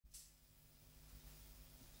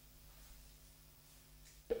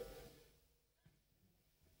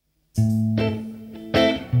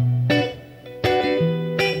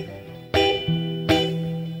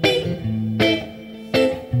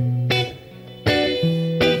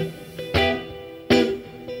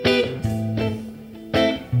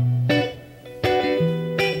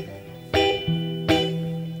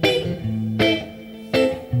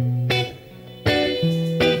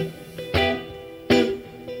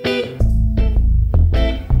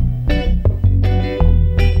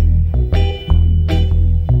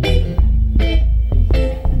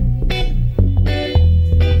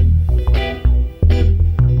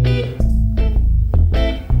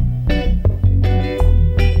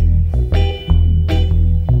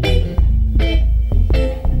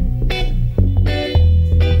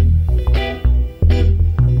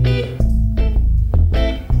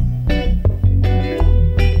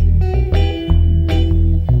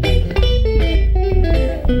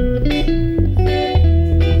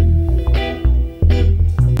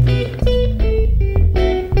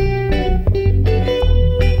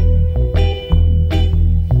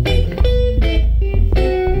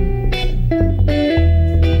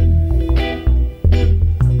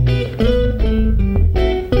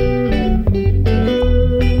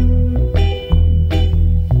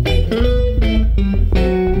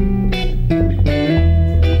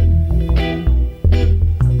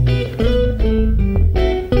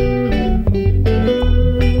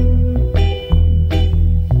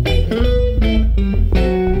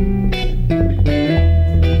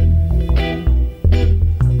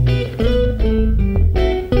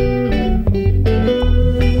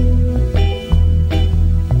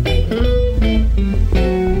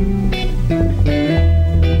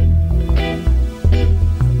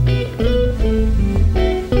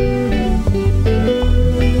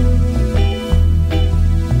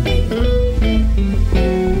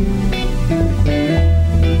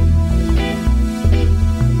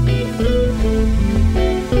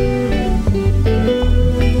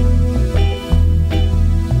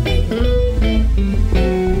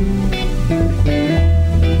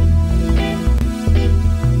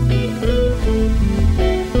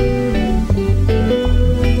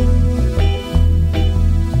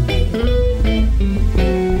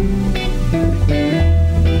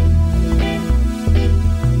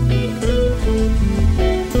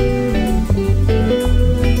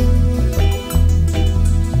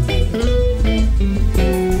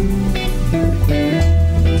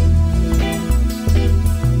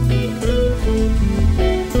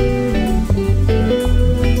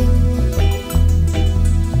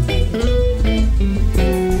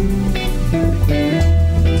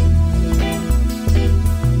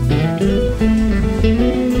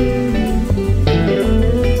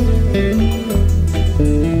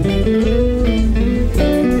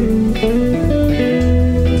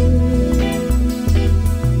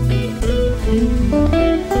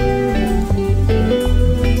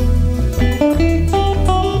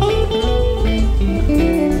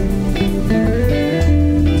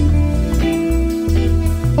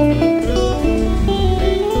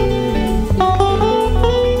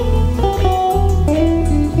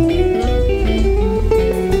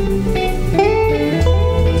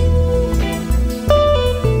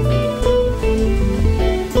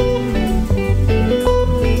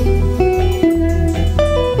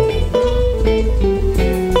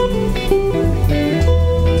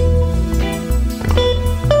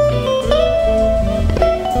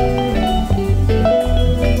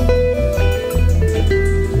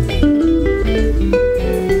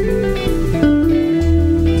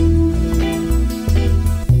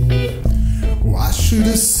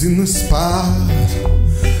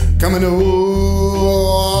know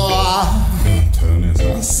turning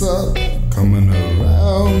myself coming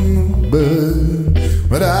around,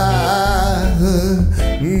 but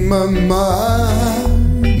my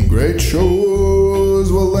mind, great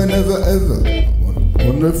shows, well, I never ever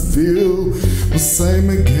wanna feel the same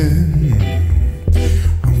again.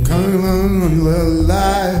 I'm coming on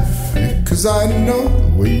life, 'cause I know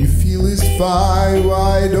the way you feel is fine.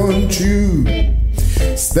 Why don't you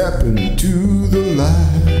step into the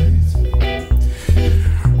light?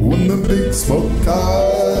 When the big smoke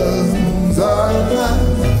comes, I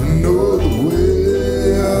know the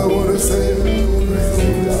way I wanna say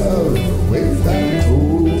way back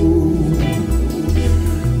home.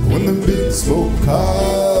 When the big smoke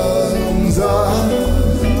comes, I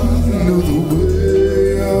know the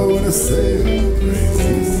way I wanna say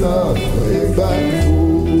way back home.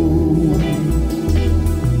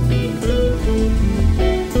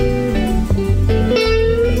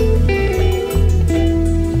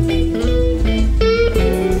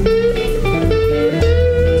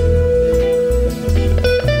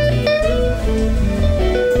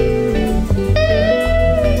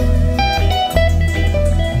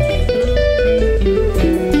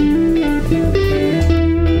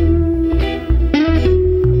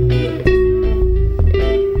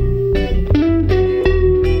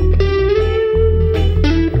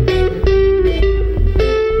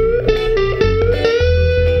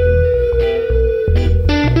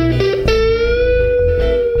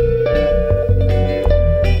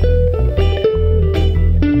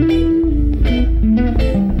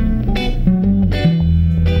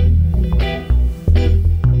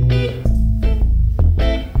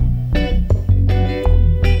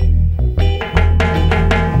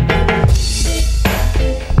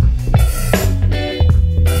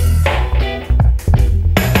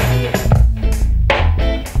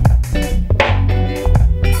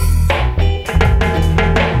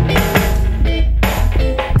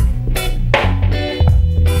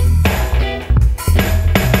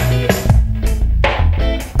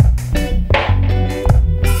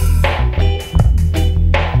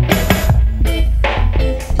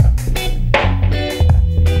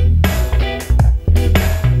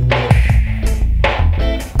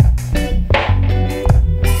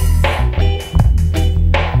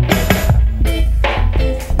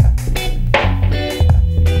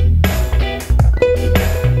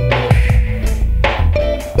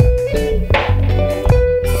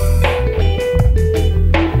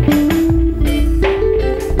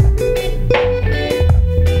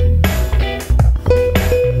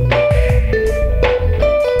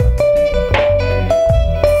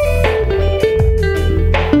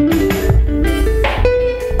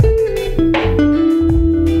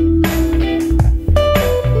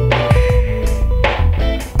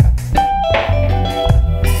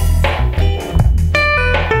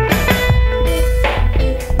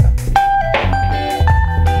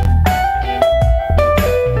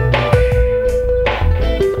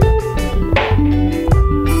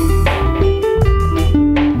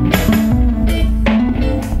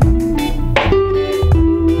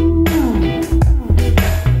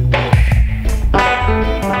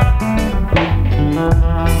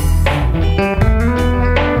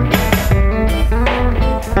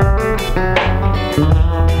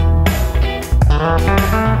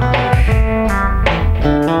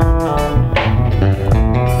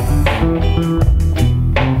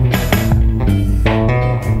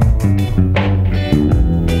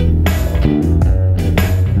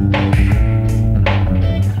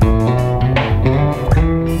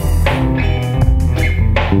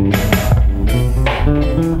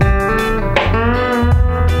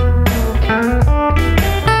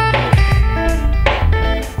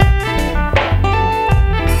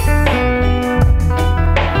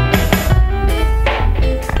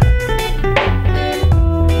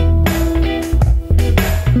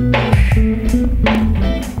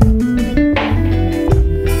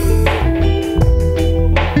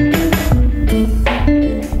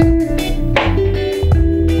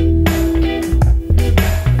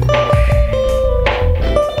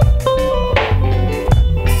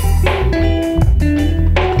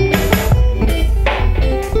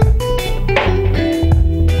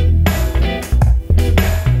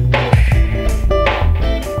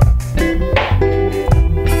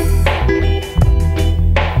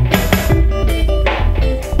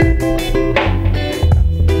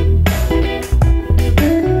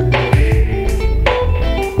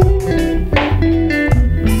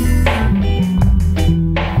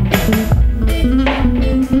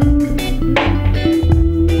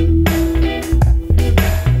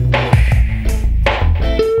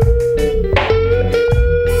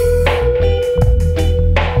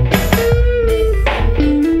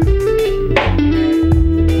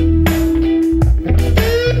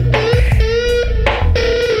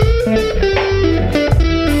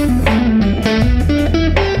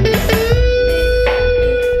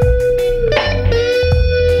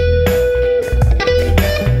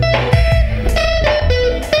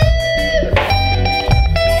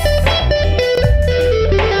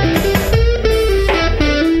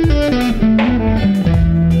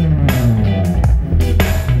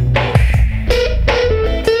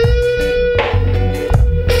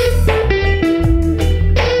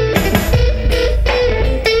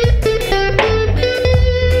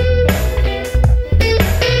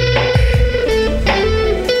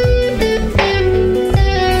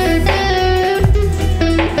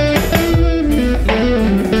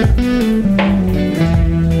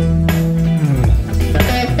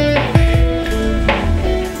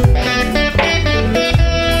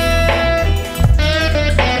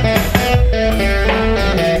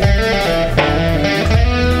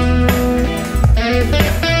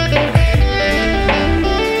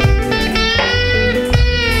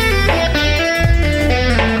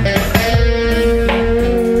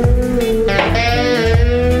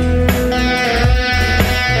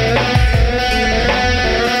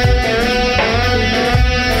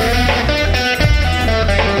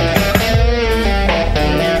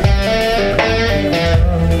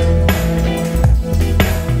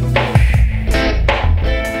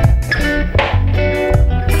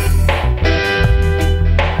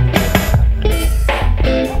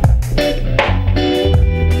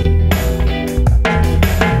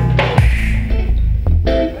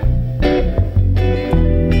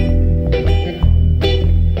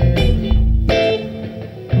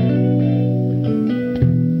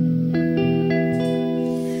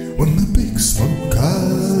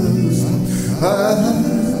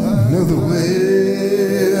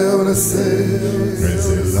 wanna say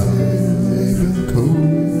crazy love cold.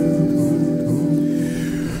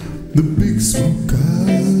 The big smoke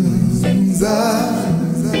comes, I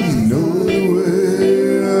know the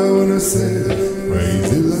way. I wanna say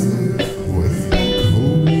crazy love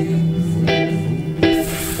cold.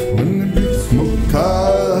 When the big smoke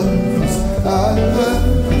comes, I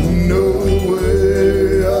know the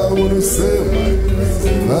way. I wanna say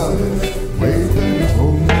crazy love way back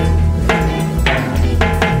home.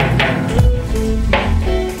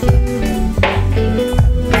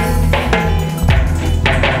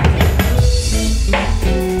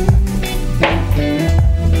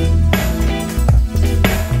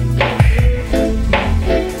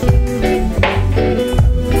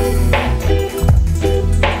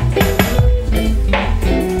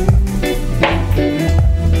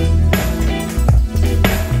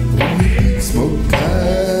 Smoke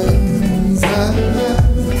comes, I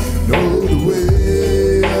know the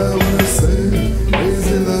way. I wanna say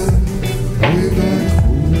crazy love way back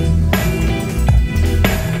home.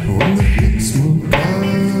 When the big smoke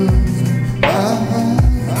comes, I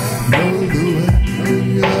know the way.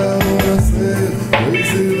 I wanna say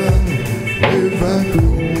crazy love way back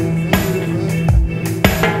home.